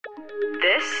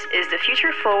This is the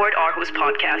Future Forward Aarhus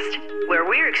podcast, where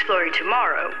we're exploring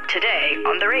tomorrow, today,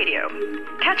 on the radio.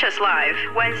 Catch us live,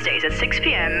 Wednesdays at 6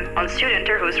 p.m. on Student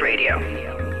Aarhus Radio.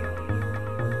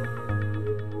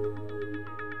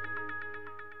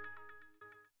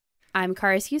 I'm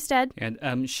Karis Husted. And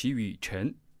I'm Xiyu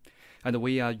Chen. And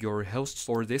we are your hosts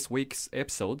for this week's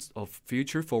episodes of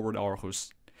Future Forward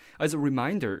Aarhus. As a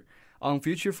reminder, on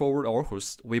Future Forward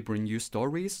Aarhus, we bring you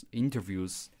stories,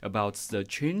 interviews about the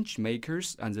change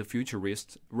makers and the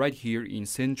futurists right here in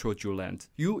Central Jutland.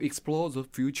 You explore the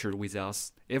future with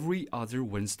us every other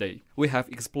Wednesday. We have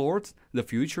explored the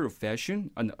future of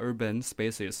fashion and urban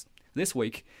spaces. This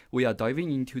week, we are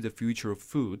diving into the future of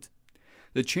food,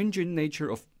 the changing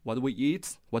nature of what we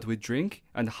eat, what we drink,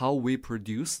 and how we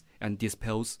produce and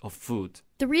dispose of food.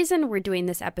 The reason we're doing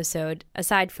this episode,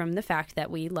 aside from the fact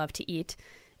that we love to eat,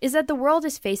 is that the world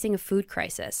is facing a food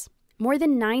crisis. More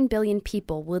than 9 billion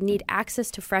people will need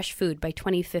access to fresh food by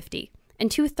 2050,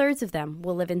 and 2/3 of them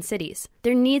will live in cities.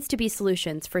 There needs to be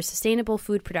solutions for sustainable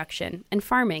food production and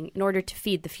farming in order to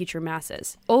feed the future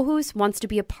masses. Aarhus wants to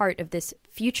be a part of this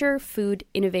future food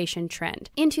innovation trend.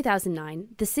 In 2009,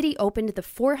 the city opened the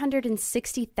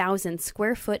 460,000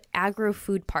 square foot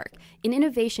agro-food park, an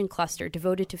innovation cluster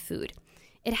devoted to food.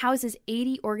 It houses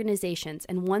 80 organizations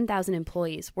and 1,000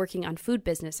 employees working on food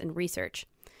business and research.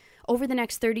 Over the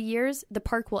next 30 years, the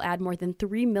park will add more than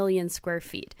 3 million square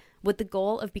feet, with the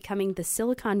goal of becoming the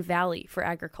Silicon Valley for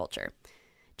agriculture.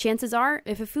 Chances are,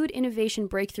 if a food innovation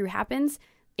breakthrough happens,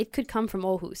 it could come from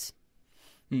Aarhus.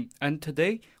 And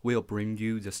today, we'll bring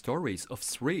you the stories of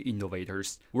 3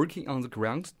 innovators working on the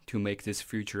ground to make this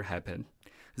future happen.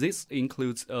 This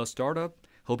includes a startup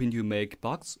hoping to make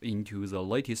bugs into the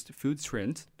latest food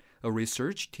trend, a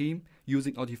research team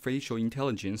using artificial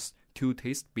intelligence to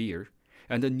taste beer,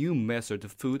 and a new method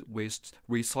of food waste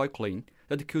recycling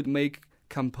that could make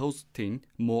composting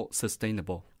more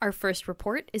sustainable. Our first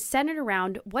report is centered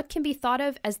around what can be thought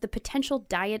of as the potential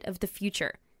diet of the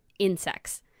future: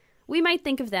 insects. We might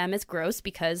think of them as gross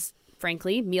because,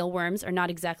 frankly, mealworms are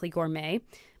not exactly gourmet,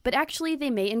 but actually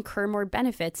they may incur more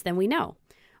benefits than we know.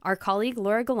 Our colleague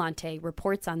Laura Galante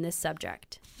reports on this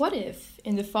subject. What if,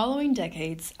 in the following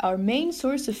decades, our main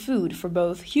source of food for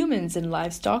both humans and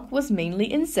livestock was mainly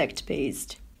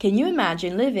insect-based? Can you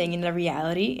imagine living in a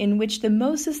reality in which the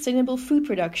most sustainable food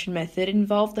production method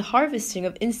involved the harvesting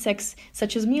of insects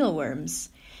such as mealworms?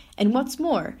 And what's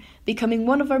more, becoming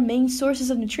one of our main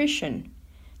sources of nutrition?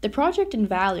 The project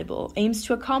Invaluable aims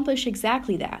to accomplish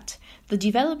exactly that, the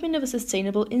development of a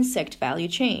sustainable insect value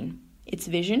chain. Its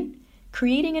vision?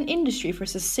 Creating an industry for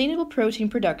sustainable protein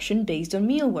production based on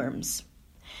mealworms.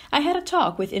 I had a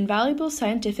talk with Invaluable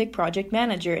scientific project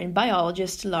manager and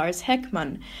biologist Lars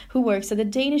Heckman, who works at the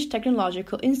Danish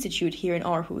Technological Institute here in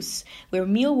Aarhus, where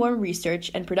mealworm research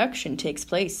and production takes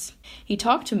place. He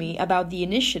talked to me about the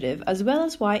initiative as well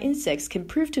as why insects can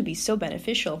prove to be so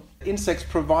beneficial. Insects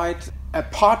provide a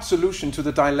part solution to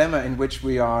the dilemma in which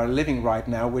we are living right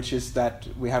now, which is that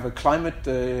we have a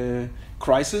climate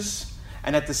crisis.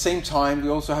 And at the same time, we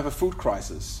also have a food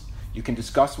crisis. You can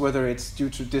discuss whether it's due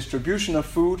to distribution of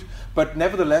food, but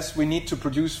nevertheless, we need to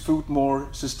produce food more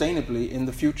sustainably in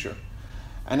the future.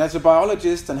 And as a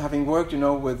biologist and having worked,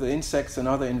 with insects and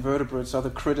other invertebrates, other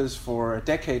critters for a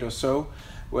decade or so,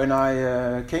 when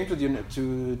I came to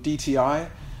DTI,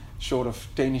 short of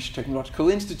Danish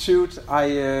Technological Institute,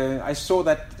 I saw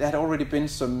that there had already been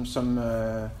some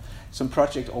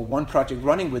project or one project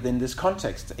running within this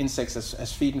context, insects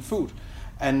as feed and food.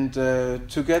 And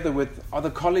together with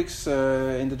other colleagues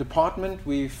in the department,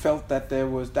 we felt that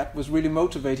that was really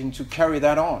motivating to carry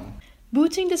that on.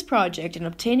 Booting this project and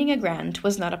obtaining a grant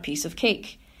was not a piece of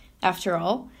cake. After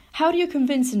all, how do you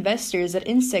convince investors that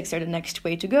insects are the next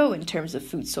way to go in terms of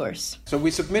food source? So we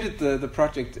submitted the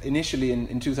project initially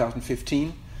in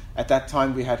 2015. At that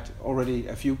time, we had already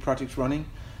a few projects running.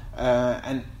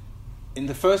 And in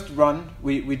the first run,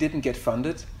 we didn't get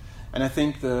funded. And I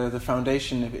think the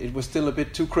foundation, it was still a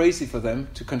bit too crazy for them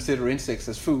to consider insects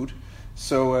as food.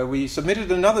 So we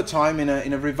submitted another time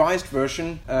in a revised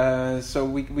version. So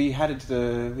we had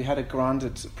a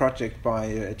granted project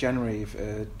by January of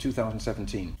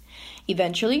 2017.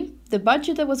 Eventually, the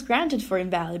budget that was granted for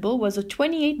Invaluable was of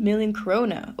 28 million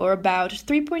krona, or about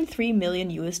 $3.3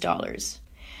 million.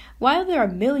 While there are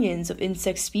millions of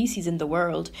insect species in the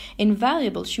world,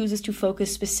 Invaluable chooses to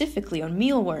focus specifically on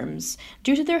mealworms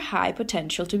due to their high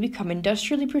potential to become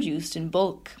industrially produced in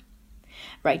bulk.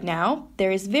 Right now,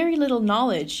 there is very little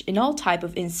knowledge in all types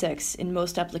of insects in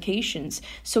most applications,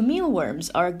 so mealworms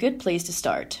are a good place to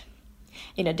start.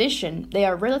 In addition, they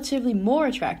are relatively more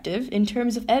attractive in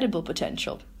terms of edible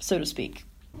potential, so to speak.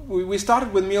 We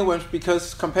started with mealworms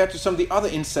because compared to some of the other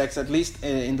insects, at least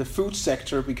in the food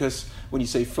sector, because when you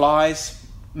say flies,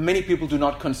 many people do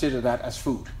not consider that as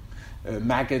food.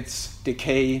 Maggots,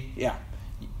 decay,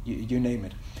 you name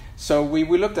it. So we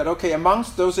looked at, okay,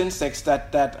 amongst those insects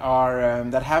that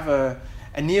have a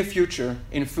near future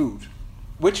in food,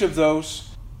 which of those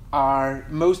are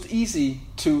most easy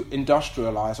to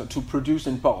industrialize or to produce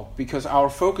in bulk? Because our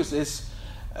focus is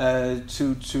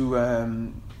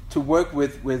to work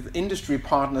with industry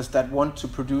partners that want to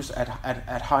produce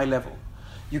at high level.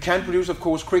 You can produce, of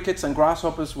course, crickets and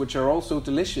grasshoppers, which are also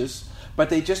delicious, but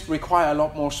they just require a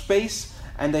lot more space,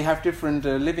 and they have different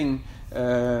living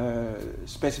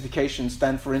specifications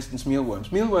than, for instance,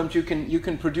 mealworms. Mealworms you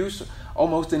can produce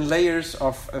almost in layers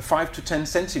of 5 to 10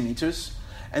 centimeters,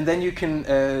 and then you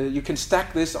can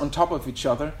stack this on top of each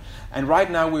other. And right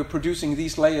now we're producing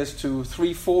these layers to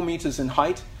 3-4 meters in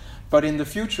height, but in the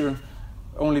future,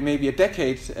 only maybe a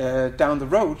decade down the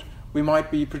road, we might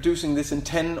be producing this in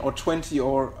 10 or 20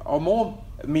 or more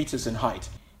meters in height.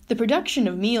 The production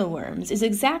of mealworms is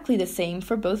exactly the same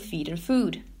for both feed and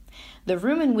food. The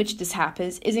room in which this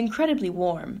happens is incredibly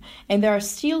warm, and there are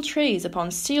steel trays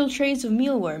upon steel trays of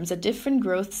mealworms at different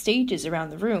growth stages around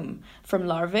the room, from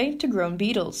larvae to grown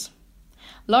beetles.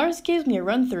 Lars gives me a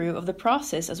run-through of the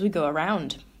process as we go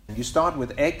around. You start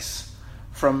with eggs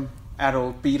from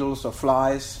adult beetles or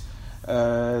flies.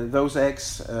 Those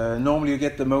eggs, normally you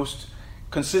get the most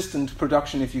consistent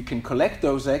production if you can collect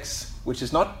those eggs, which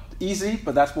is not easy,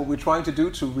 but that's what we're trying to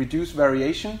do to reduce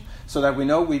variation, so that we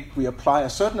know we apply a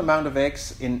certain amount of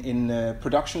eggs in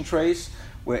production trays,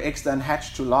 where eggs then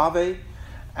hatch to larvae,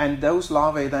 and those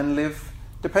larvae then live,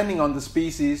 depending on the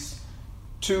species,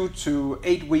 2 to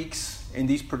 8 weeks in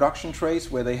these production trays,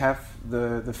 where they have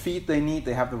the feed they need,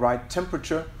 they have the right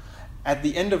temperature. At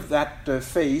the end of that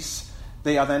phase,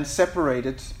 they are then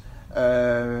separated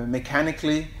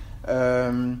mechanically,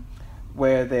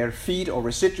 where their feed or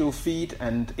residual feed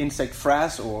and insect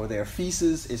frass or their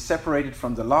feces is separated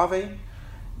from the larvae.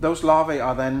 Those larvae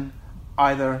are then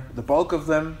either, the bulk of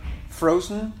them,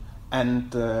 frozen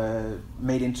and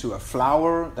made into a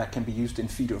flour that can be used in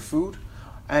feed or food,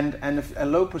 and a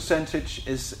low percentage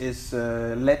is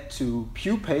led to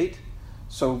pupate,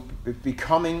 so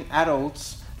becoming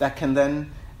adults that can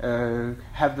then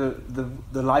have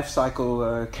the life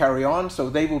cycle carry on, so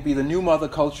they will be the new mother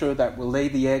culture that will lay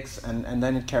the eggs, and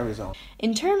then it carries on.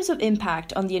 In terms of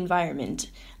impact on the environment,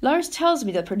 Lars tells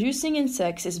me that producing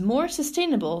insects is more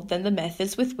sustainable than the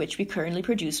methods with which we currently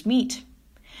produce meat.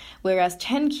 Whereas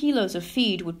 10 kilos of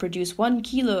feed would produce 1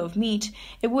 kilo of meat,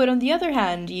 it would on the other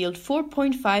hand yield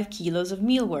 4.5 kilos of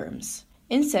mealworms.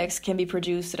 Insects can be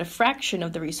produced at a fraction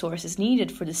of the resources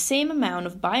needed for the same amount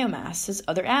of biomass as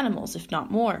other animals, if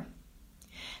not more.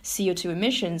 CO2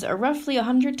 emissions are roughly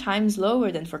 100 times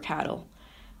lower than for cattle.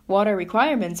 Water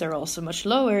requirements are also much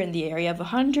lower, in the area of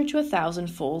 100 to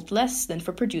 1,000-fold less than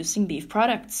for producing beef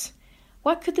products.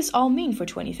 What could this all mean for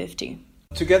 2050?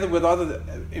 Together with other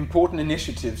important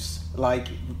initiatives like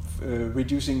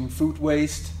reducing food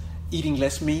waste, eating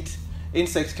less meat,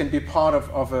 insects can be part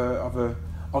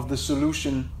of the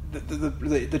solution.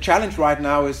 The challenge right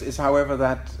now is, however,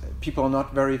 that people are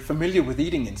not very familiar with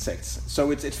eating insects.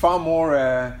 So it's far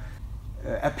more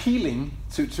appealing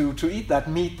to eat that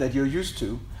meat that you're used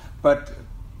to, but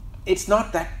it's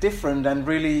not that different than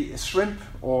really shrimp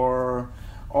or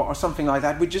something like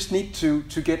that. We just need to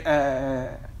get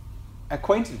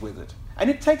acquainted with it, and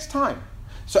it takes time.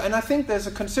 And I think there's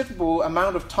a considerable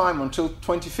amount of time until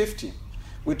 2050.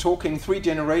 We're talking 3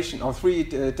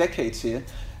 decades here.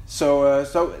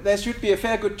 So there should be a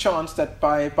fair good chance that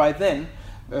by then,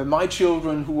 my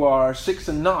children who are 6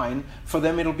 and 9, for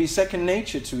them it'll be second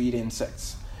nature to eat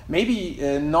insects. Maybe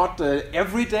not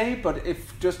every day, but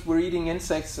if just we're eating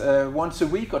insects once a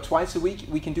week or twice a week,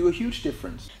 we can do a huge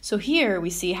difference. So here we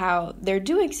see how there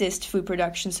do exist food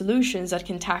production solutions that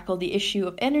can tackle the issue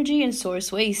of energy and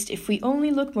source waste if we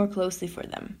only look more closely for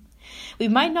them. We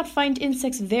might not find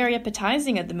insects very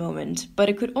appetizing at the moment, but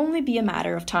it could only be a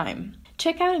matter of time.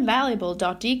 Check out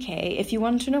invaluable.dk if you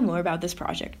want to know more about this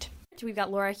project. We've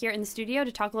got Laura here in the studio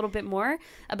to talk a little bit more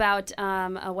about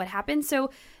what happened.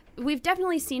 So we've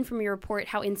definitely seen from your report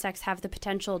how insects have the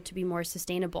potential to be more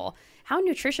sustainable. How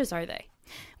nutritious are they?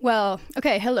 Well,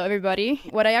 okay, hello everybody.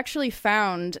 What I actually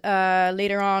found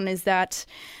later on is that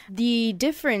the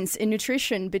difference in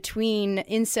nutrition between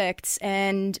insects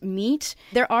and meat,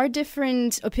 there are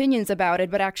different opinions about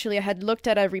it, but actually I had looked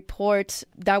at a report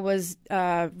that was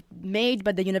made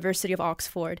by the University of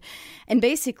Oxford. And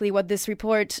basically what this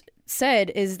report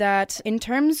said is that in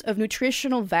terms of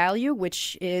nutritional value,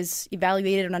 which is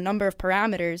evaluated on a number of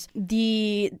parameters,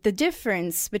 the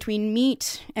difference between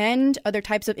meat and other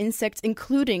types of insects,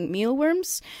 including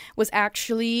mealworms, was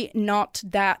actually not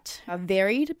that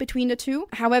varied between the two.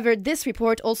 However, this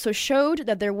report also showed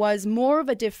that there was more of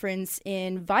a difference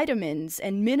in vitamins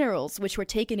and minerals which were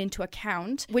taken into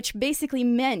account, which basically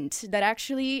meant that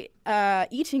actually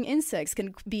eating insects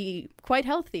can be quite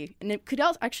healthy, and it could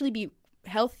actually be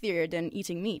healthier than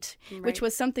eating meat, which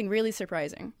was something really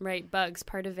surprising. Right, bugs,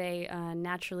 part of a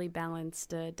naturally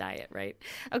balanced diet, right?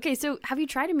 Okay, so have you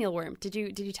tried a mealworm? Did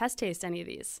you test taste any of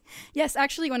these? Yes,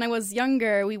 actually, when I was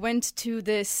younger, we went to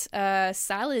this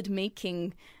salad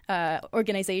making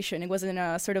organization. It was in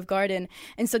a sort of garden.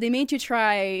 And so they made you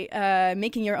try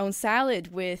making your own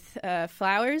salad with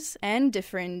flowers and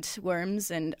different worms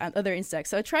and other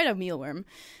insects. So I tried a mealworm.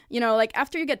 You know, like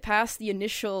after you get past the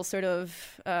initial sort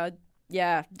of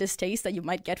distaste that you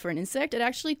might get for an insect, it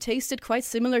actually tasted quite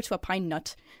similar to a pine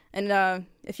nut. And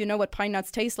if you know what pine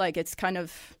nuts taste like, it's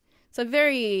a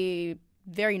very,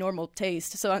 very normal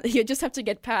taste. So you just have to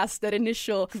get past that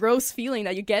initial gross feeling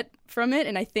that you get from it.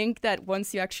 And I think that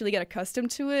once you actually get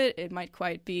accustomed to it, it might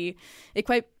be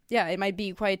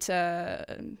quite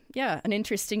an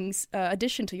interesting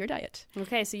addition to your diet.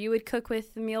 Okay, so you would cook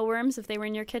with mealworms if they were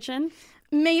in your kitchen?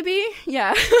 Maybe,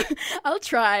 yeah. I'll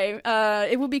try.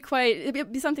 It would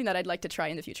be something that I'd like to try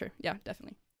in the future. Yeah,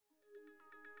 definitely.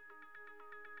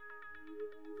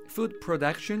 Food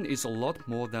production is a lot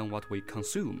more than what we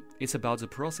consume. It's about the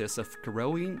process of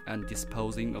growing and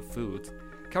disposing of food.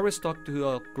 Carrie talked to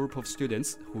a group of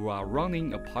students who are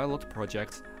running a pilot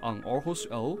project on Aarhus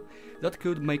O that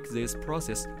could make this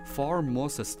process far more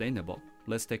sustainable.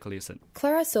 Let's take a listen.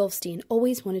 Clara Solfstein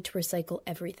always wanted to recycle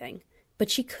everything, but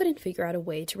she couldn't figure out a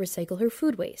way to recycle her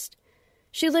food waste.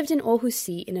 She lived in Aarhus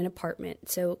C in an apartment,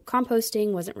 so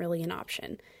composting wasn't really an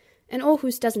option. And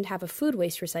Aarhus doesn't have a food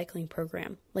waste recycling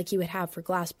program like you would have for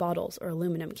glass bottles or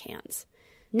aluminum cans.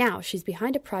 Now she's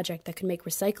behind a project that could make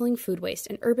recycling food waste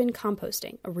and urban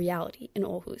composting a reality in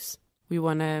Aarhus. We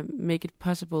want to make it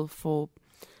possible for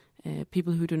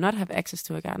people who do not have access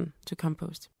to a garden to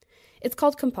compost. It's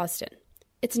called Composten.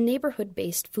 It's a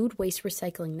neighborhood-based food waste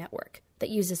recycling network that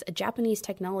uses a Japanese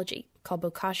technology called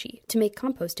bokashi to make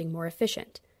composting more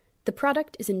efficient. The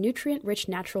product is a nutrient-rich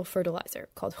natural fertilizer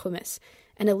called humus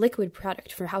and a liquid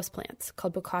product for houseplants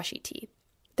called bokashi tea.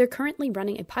 They're currently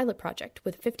running a pilot project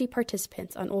with 50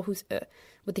 participants on Aarhus Ö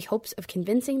with the hopes of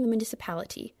convincing the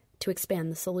municipality to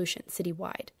expand the solution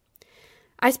citywide.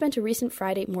 I spent a recent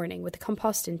Friday morning with the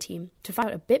Composten team to find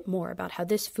out a bit more about how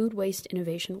this food waste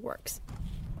innovation works.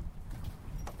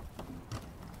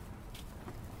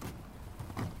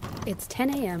 It's 10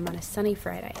 a.m. on a sunny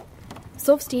Friday.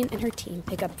 Solfstein and her team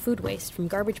pick up food waste from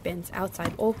garbage bins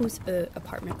outside Aarhus Ö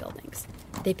apartment buildings.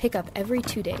 They pick up every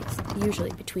 2 days,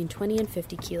 usually between 20 and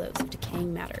 50 kilos of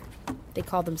decaying matter. They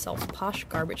call themselves posh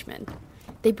garbage men.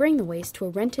 They bring the waste to a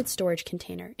rented storage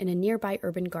container in a nearby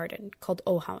urban garden called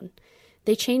Ohavn.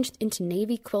 They changed into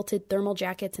navy quilted thermal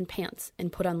jackets and pants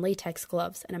and put on latex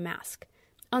gloves and a mask.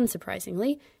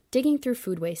 Unsurprisingly, digging through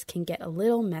food waste can get a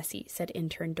little messy, said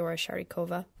intern Dora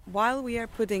Sharikova. While we are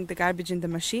putting the garbage in the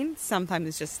machine, sometimes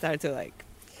it just starts to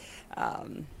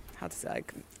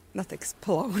not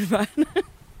explode, but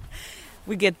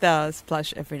we get the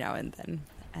splash every now and then.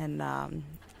 And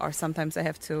or sometimes I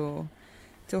have to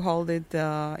hold it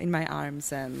in my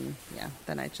arms, and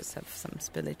then I just have some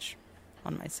spillage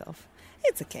on myself.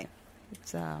 It's okay.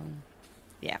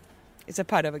 It's a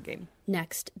part of a game.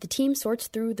 Next, the team sorts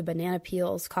through the banana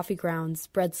peels, coffee grounds,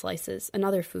 bread slices, and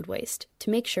other food waste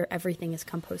to make sure everything is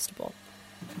compostable.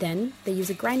 Then, they use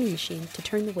a grinding machine to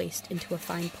turn the waste into a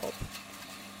fine pulp.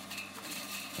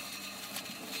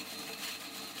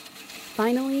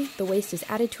 Finally, the waste is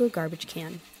added to a garbage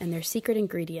can, and their secret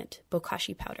ingredient,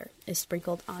 bokashi powder, is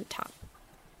sprinkled on top.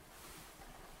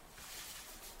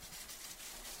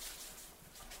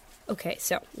 Okay,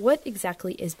 so what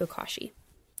exactly is bokashi?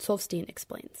 Solfstein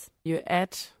explains. You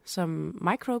add some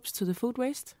microbes to the food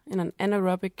waste in an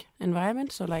anaerobic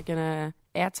environment, so like in an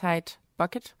airtight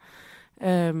bucket,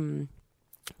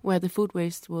 where the food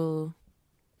waste will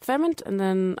ferment, and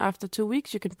then after 2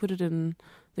 weeks you can put it in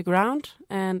the ground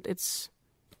and it's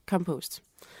compost.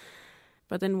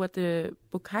 But then what the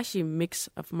bokashi mix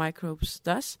of microbes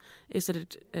does is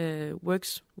that it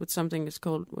works with something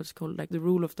what's called like the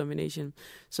rule of domination.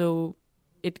 So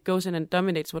it goes in and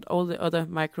dominates what all the other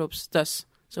microbes does.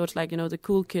 So it's like, the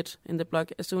cool kid in the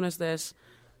block. As soon as there's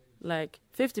like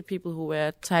 50 people who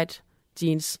wear tight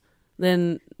jeans,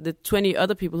 then the 20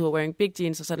 other people who are wearing big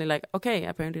jeans are suddenly like, okay,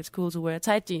 apparently it's cool to wear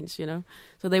tight jeans, you know.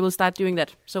 So they will start doing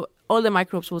that. So all the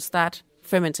microbes will start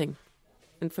fermenting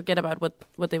and forget about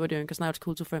what they were doing, because now it's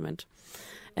cool to ferment.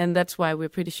 And that's why we're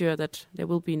pretty sure that there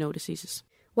will be no diseases.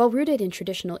 While rooted in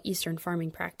traditional Eastern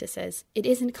farming practices, it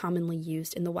isn't commonly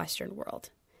used in the Western world.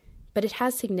 But it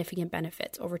has significant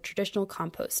benefits over traditional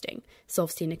composting,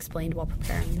 Solfstein explained while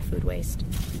preparing the food waste.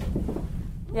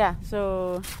 Yeah,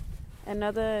 so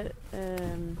another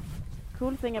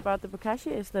cool thing about the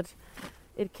bokashi is that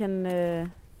it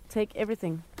can take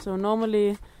everything. So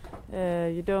normally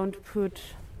you don't put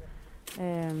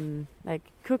like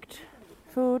cooked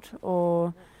food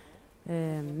or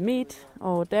meat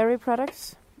or dairy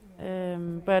products,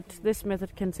 but this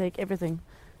method can take everything.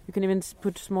 You can even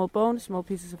put small bones, small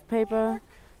pieces of paper,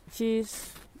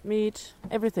 cheese, meat,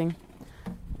 everything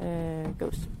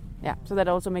goes. Yeah, so that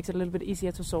also makes it a little bit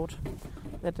easier to sort.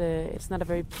 That it's not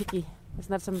very picky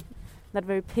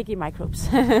microbes.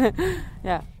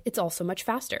 Yeah. It's also much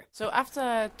faster. So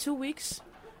after 2 weeks,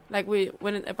 like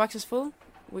when a box is full,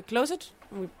 we close it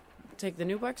and we take the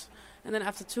new box. And then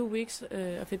after 2 weeks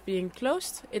of it being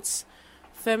closed, it's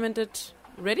fermented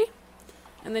ready.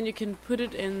 And then you can put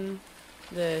it in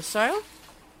the soil,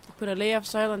 put a layer of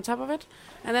soil on top of it.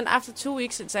 And then after 2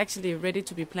 weeks, it's actually ready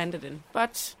to be planted in.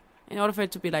 But in order for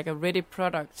it to be like a ready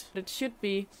product, it should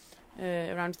be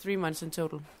around 3 months in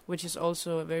total, which is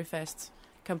also a very fast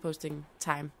composting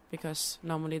time, because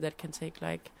normally that can take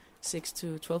like 6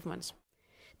 to 12 months.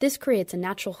 This creates a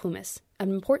natural humus, an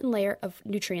important layer of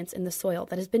nutrients in the soil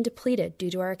that has been depleted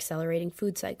due to our accelerating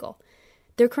food cycle.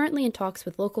 They're currently in talks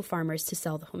with local farmers to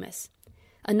sell the humus.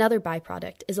 Another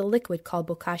byproduct is a liquid called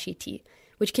bokashi tea,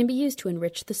 which can be used to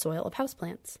enrich the soil of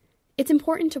houseplants. It's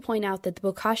important to point out that the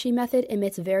bokashi method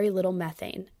emits very little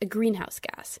methane, a greenhouse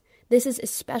gas. This is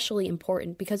especially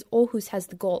important because Aarhus has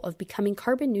the goal of becoming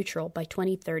carbon neutral by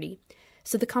 2030.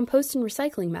 So the compost and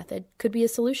recycling method could be a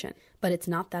solution, but it's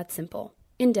not that simple.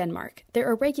 In Denmark, there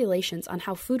are regulations on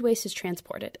how food waste is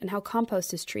transported and how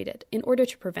compost is treated in order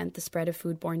to prevent the spread of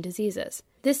foodborne diseases.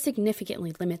 This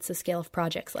significantly limits the scale of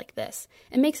projects like this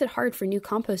and makes it hard for new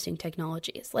composting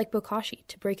technologies like bokashi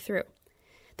to break through.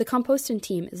 The Compostin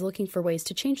team is looking for ways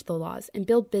to change the laws and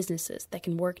build businesses that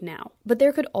can work now. But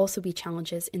there could also be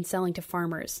challenges in selling to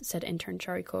farmers, said intern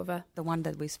Charikova. The one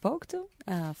that we spoke to,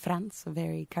 Franz, a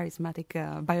very charismatic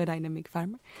biodynamic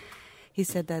farmer, he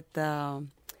said that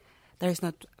there is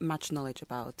not much knowledge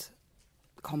about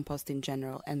compost in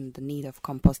general and the need of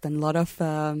compost. And a lot of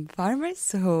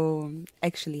farmers who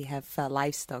actually have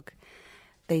livestock,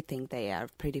 they think they are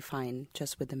pretty fine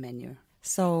just with the manure.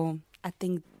 So I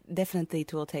think definitely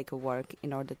it will take a work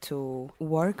in order to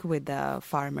work with the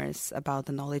farmers about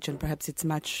the knowledge, and perhaps it's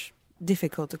much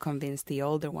difficult to convince the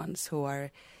older ones who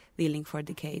are dealing for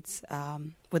decades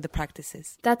with the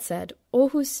practices. That said,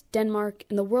 Aarhus, Denmark,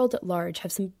 and the world at large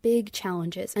have some big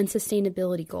challenges and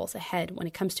sustainability goals ahead when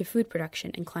it comes to food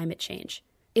production and climate change.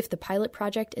 If the pilot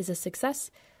project is a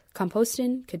success,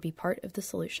 composting could be part of the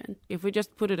solution. If we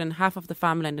just put it in half of the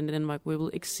farmland in Denmark, we will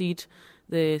exceed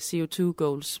the CO2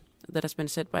 goals that has been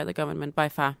set by the government by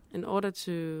far. In order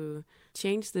to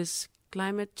change this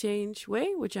climate change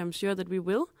way, which I'm sure that we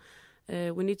will,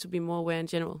 we need to be more aware in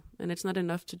general. And it's not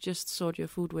enough to just sort your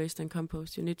food waste and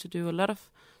compost. You need to do a lot of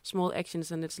small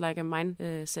actions, and it's like a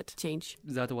mindset change.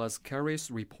 That was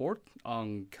Carrie's report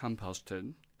on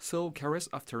composting. So, Carrie,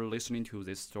 after listening to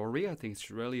this story, I think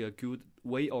it's really a good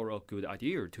way or a good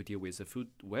idea to deal with the food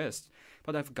waste.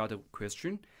 But I've got a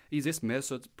question. Is this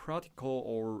method practical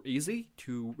or easy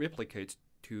to replicate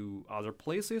to other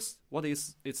places? What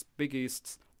is its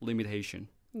biggest limitation?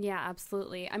 Yeah,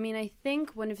 absolutely. I mean, I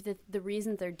think one of the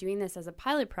reasons they're doing this as a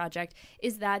pilot project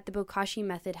is that the bokashi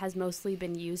method has mostly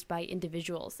been used by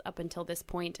individuals up until this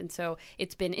point. And so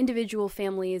it's been individual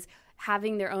families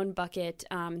having their own bucket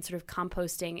and sort of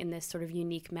composting in this sort of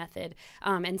unique method.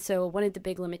 And so one of the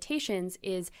big limitations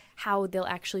is how they'll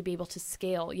actually be able to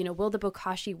scale. You know, will the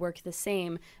bokashi work the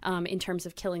same in terms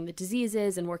of killing the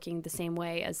diseases and working the same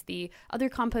way as the other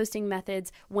composting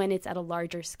methods when it's at a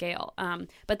larger scale?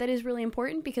 But that is really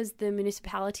important because the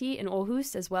municipality in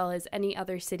Aarhus, as well as any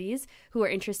other cities who are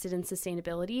interested in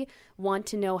sustainability, want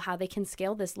to know how they can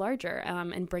scale this larger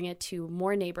and bring it to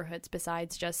more neighborhoods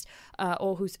besides just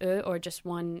Aarhus or just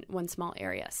one small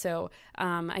area. So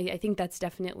I think that's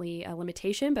definitely a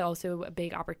limitation, but also a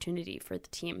big opportunity for the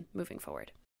team moving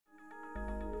forward.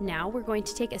 Now we're going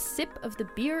to take a sip of the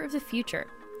beer of the future.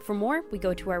 For more, we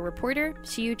go to our reporter,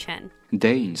 Xiyu Chen.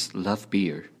 Danes love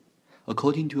beer.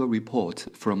 According to a report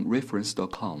from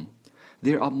reference.com,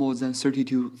 there are more than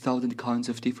 32,000 kinds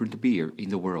of different beer in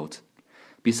the world.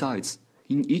 Besides,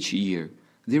 In each year,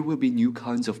 there will be new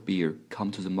kinds of beer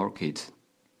come to the market.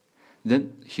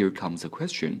 Then here comes the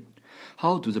question.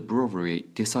 How do the brewery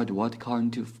decide what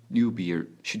kind of new beer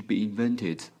should be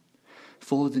invented?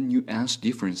 For the nuanced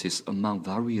differences among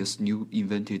various new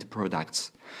invented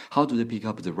products, how do they pick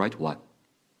up the right one?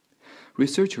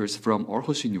 Researchers from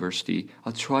Aarhus University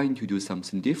are trying to do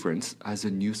something different as a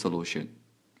new solution.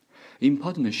 In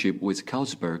partnership with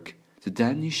Carlsberg, the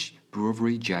Danish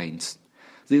brewery giants,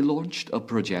 they launched a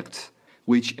project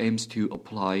which aims to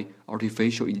apply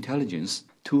artificial intelligence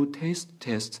to taste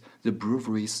test the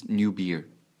brewery's new beer.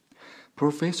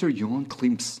 Professor Johan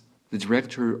Klimps, the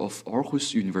director of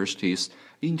Aarhus University's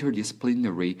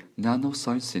Interdisciplinary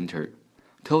Nanoscience Center,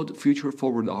 told Future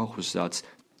Forward Aarhus that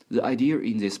the idea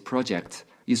in this project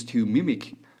is to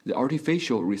mimic the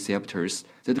artificial receptors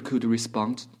that could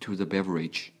respond to the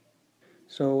beverage.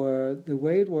 So the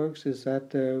way it works is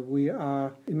that we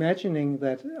are imagining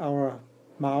that our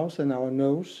mouth and our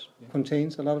nose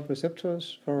contains a lot of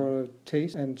receptors for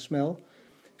taste and smell,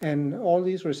 and all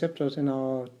these receptors in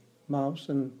our mouth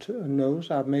and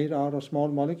nose are made out of small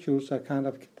molecules that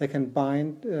they can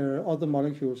bind other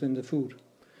molecules in the food.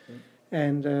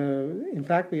 And in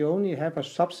fact, we only have a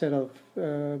subset of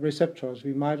receptors.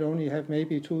 We might only have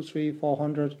maybe 200, 300,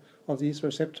 400 of these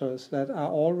receptors that are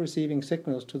all receiving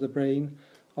signals to the brain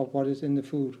of what is in the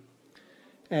food.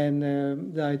 And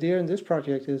the idea in this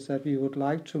project is that we would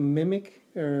like to make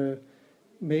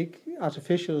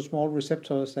artificial small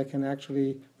receptors that can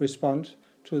actually respond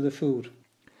to the food.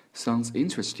 Sounds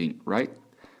interesting, right?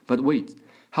 But wait,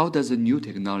 how does the new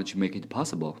technology make it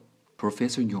possible?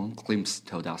 Professor Johan Klimps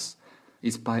told us.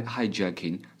 It's by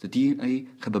hijacking the DNA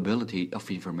capability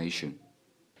of information.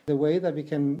 The way that we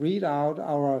can read out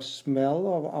our smell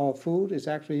of our food is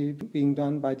actually being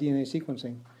done by DNA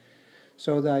sequencing.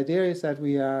 So the idea is that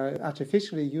we are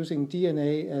artificially using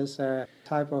DNA as a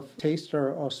type of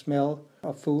taster or smell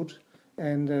of food.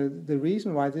 And the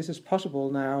reason why this is possible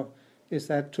now is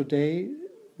that today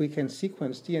we can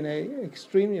sequence DNA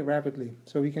extremely rapidly.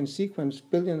 So we can sequence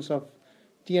billions of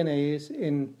DNAs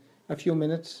in a few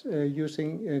minutes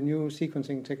using new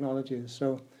sequencing technologies.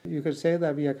 So you could say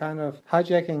that we are kind of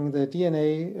hijacking the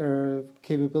DNA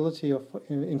capability of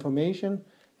information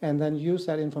and then use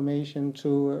that information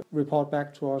to report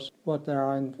back to us what there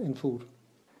are in food.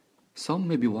 Some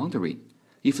may be wondering,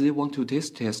 if they want to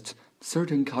taste test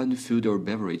certain kind of food or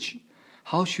beverage,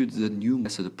 how should the new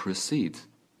method proceed?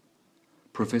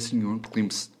 Professor Johan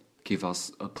Klimps gave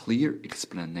us a clear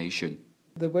explanation.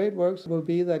 The way it works will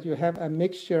be that you have a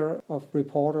mixture of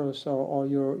reporters or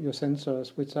your sensors,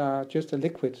 which are just a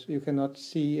liquid. You cannot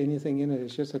see anything in it.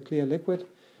 It's just a clear liquid.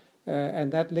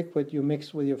 And that liquid you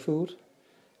mix with your food.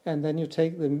 And then you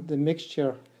take the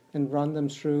mixture and run them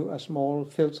through a small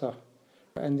filter.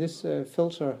 And this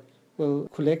filter will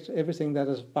collect everything that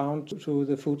is bound to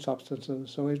the food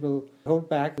substances. So it will hold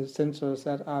back the sensors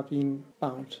that are being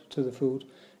bound to the food.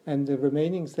 And the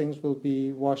remaining things will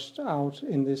be washed out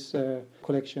in this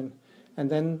collection. And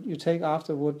then you take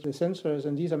afterward the sensors,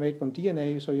 and these are made from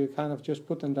DNA, so you kind of just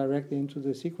put them directly into the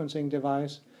sequencing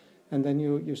device, and then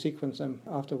you sequence them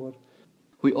afterward.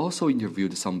 We also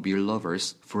interviewed some beer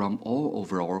lovers from all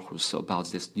over Aarhus about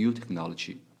this new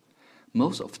technology.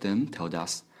 Most of them told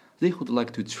us they would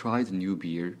like to try the new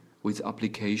beer with the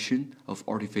application of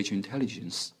artificial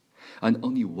intelligence. And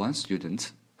only one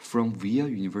student from VIA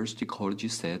University College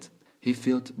said he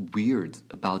felt weird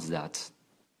about that.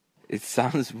 It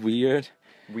sounds weird.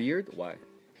 Weird? Why?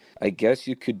 I guess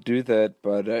you could do that,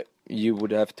 but you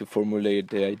would have to formulate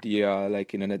the idea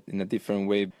like in a different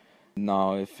way.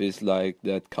 Now it feels like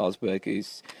that Carlsberg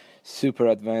is super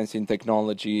advanced in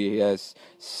technology. He has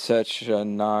such a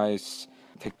nice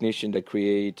technician that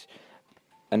create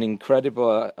an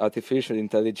incredible artificial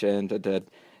intelligence that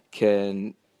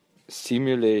can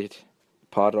simulate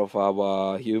part of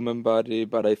our human body,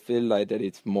 but I feel like that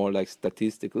it's more like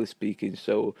statistically speaking.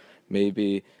 So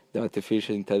maybe the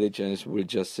artificial intelligence will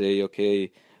just say,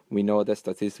 okay, we know that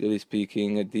statistically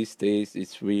speaking, at this stage,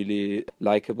 it's really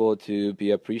likable to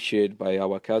be appreciated by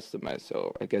our customers.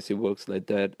 So I guess it works like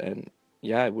that, and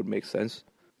yeah, it would make sense.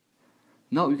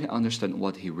 Now you can understand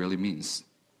what he really means.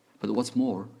 But what's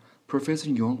more, Professor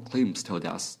Johan Klimps told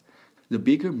us the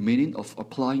bigger meaning of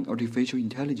applying artificial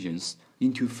intelligence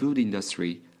into food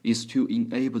industry is to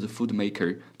enable the food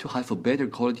maker to have a better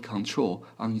quality control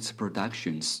on its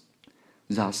productions.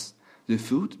 Thus, the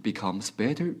food becomes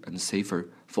better and safer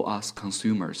for us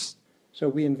consumers. So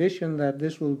we envision that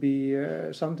this will be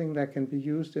something that can be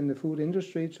used in the food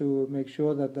industry to make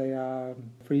sure that they are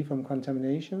free from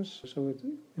contaminations, so it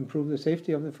improves the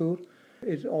safety of the food.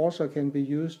 It also can be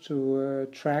used to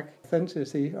track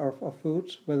authenticity of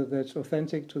foods, whether that's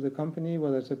authentic to the company,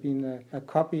 whether it's been a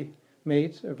copy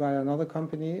made by another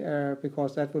company,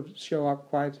 because that would show up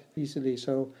quite easily.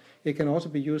 So it can also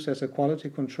be used as a quality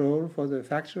control for the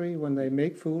factory. When they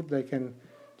make food, they can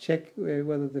check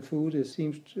whether the food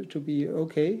seems to be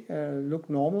okay, look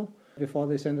normal, before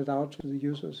they send it out to the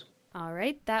users. All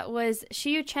right, that was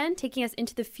Xiyu Chen taking us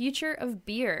into the future of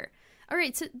beer. All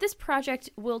right, so this project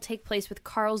will take place with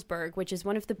Carlsberg, which is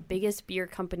one of the biggest beer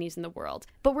companies in the world.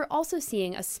 But we're also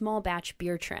seeing a small batch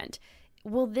beer trend.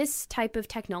 Will this type of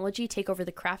technology take over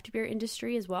the craft beer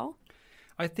industry as well?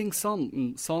 I think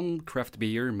some craft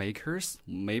beer makers,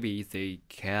 maybe they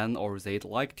can or they'd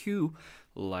like to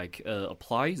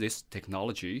apply this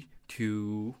technology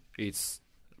to its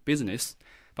business.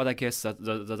 But I guess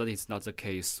that is not the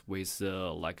case with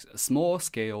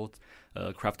small-scale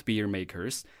craft beer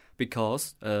makers,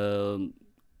 because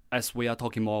as we are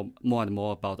talking more and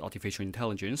more about artificial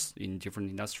intelligence in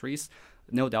different industries,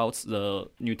 no doubt the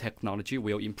new technology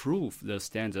will improve the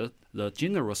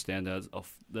general standard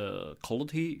of the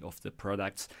quality of the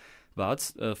products.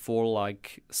 But for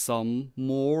some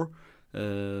more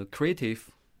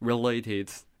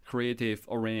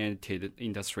creative-oriented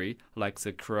industry, like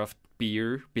the craft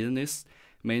beer business,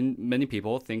 many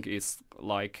people think it's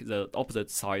like the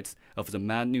opposite side of the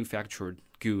manufactured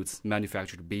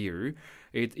beer.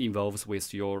 It involves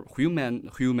with your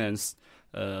humans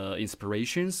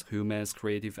inspirations, humans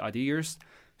creative ideas.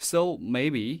 So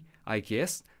maybe, I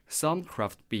guess, some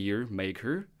craft beer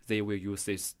maker, they will use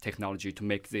this technology to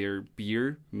make their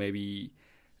beer maybe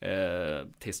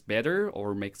taste better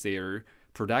or make their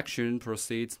production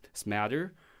proceed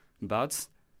smarter. But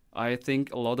I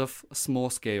think a lot of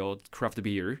small-scale craft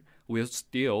beer will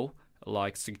still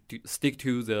stick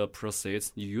to the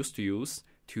process you used to use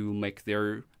to make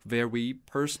their very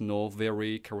personal,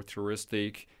 very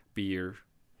characteristic beer.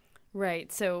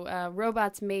 Right, so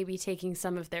robots may be taking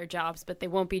some of their jobs, but they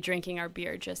won't be drinking our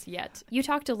beer just yet. You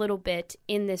talked a little bit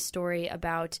in this story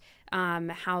about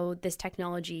how this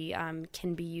technology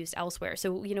can be used elsewhere.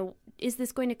 So, is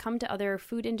this going to come to other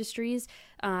food industries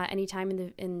anytime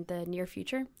in the near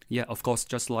future? Yeah, of course,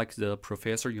 just like the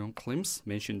Professor Jörn Klims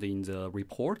mentioned in the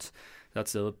report,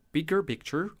 that's a bigger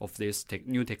picture of this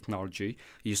new technology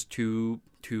is to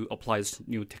apply this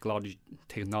new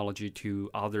technology to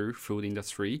other food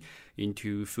industry,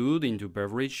 into food, into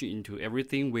beverage, into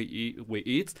everything we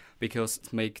eat, because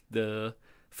it make the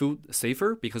food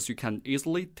safer, because you can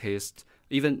easily taste.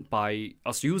 Even by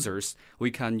us users,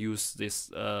 we can use this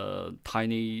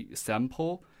tiny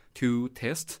sample to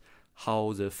test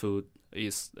how the food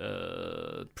is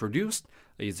produced.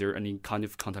 Is there any kind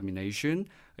of contamination?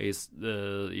 Is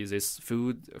this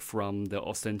food from the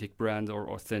authentic brand or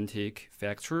authentic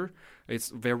factory? It's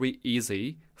very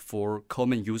easy for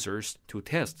common users to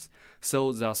test.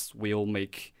 So thus will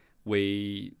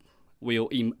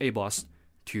enable us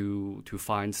to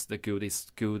find the good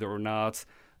is good or not,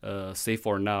 safe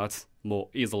or not, more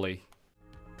easily.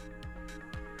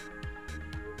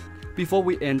 Before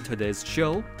we end today's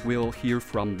show, we'll hear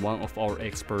from one of our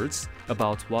experts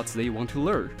about what they want to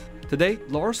learn. Today,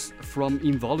 Lars from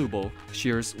Invaluable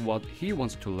shares what he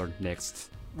wants to learn next.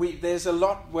 There's a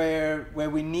lot where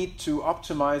we need to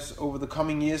optimize over the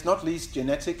coming years, not least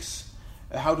genetics.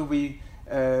 How do we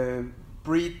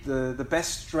breed the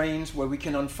best strains where we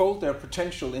can unfold their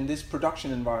potential in this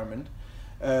production environment?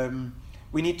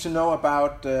 We need to know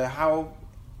about how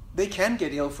they can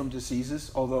get ill from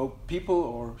diseases, although people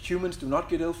or humans do not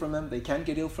get ill from them, they can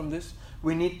get ill from this.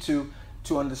 We need to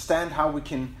understand how we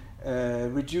can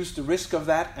reduce the risk of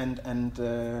that and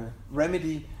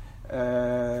remedy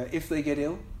if they get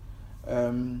ill.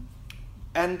 And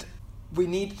we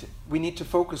need to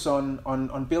focus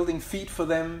on building feed for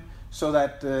them so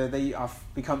that they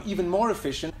become even more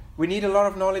efficient. We need a lot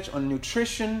of knowledge on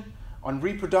nutrition, on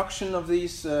reproduction of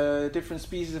these different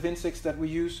species of insects that we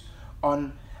use,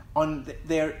 on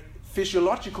their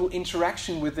physiological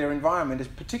interaction with their environment,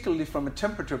 particularly from a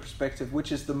temperature perspective,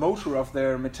 which is the motor of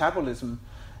their metabolism,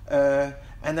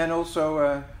 and then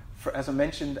also, as I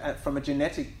mentioned, from a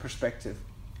genetic perspective.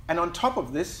 And on top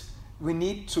of this, we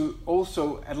need to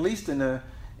also, at least in a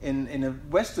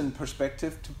Western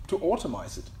perspective, to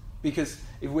automize it. Because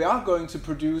if we are going to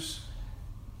produce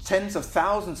tens of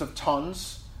thousands of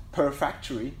tons per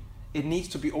factory, it needs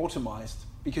to be automized.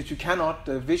 Because you cannot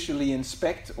visually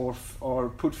inspect or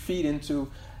put feed into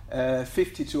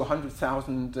 50 to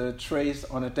 100,000 trays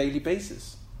on a daily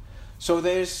basis. So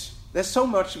there's so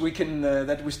much we can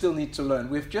that we still need to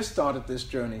learn. We've just started this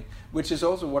journey, which is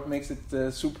also what makes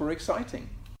it super exciting.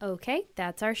 Okay,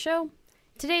 that's our show.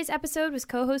 Today's episode was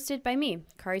co-hosted by me,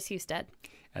 Kari Husted.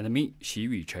 And me, Xi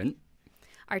Yuchen.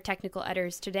 Our technical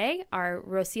editors today are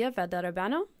Rosia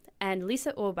Valderrabano and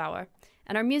Lisa Ullbauer,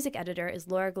 and our music editor is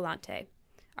Laura Galante.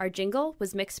 Our jingle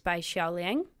was mixed by Xiao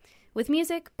Liang, with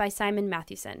music by Simon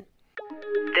Mathewson.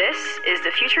 This is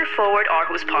the Future Forward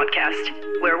Aarhus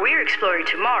podcast, where we're exploring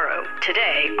tomorrow,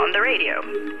 today, on the radio.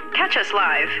 Catch us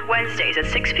live Wednesdays at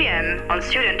 6 p.m. on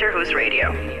Student Aarhus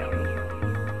Radio.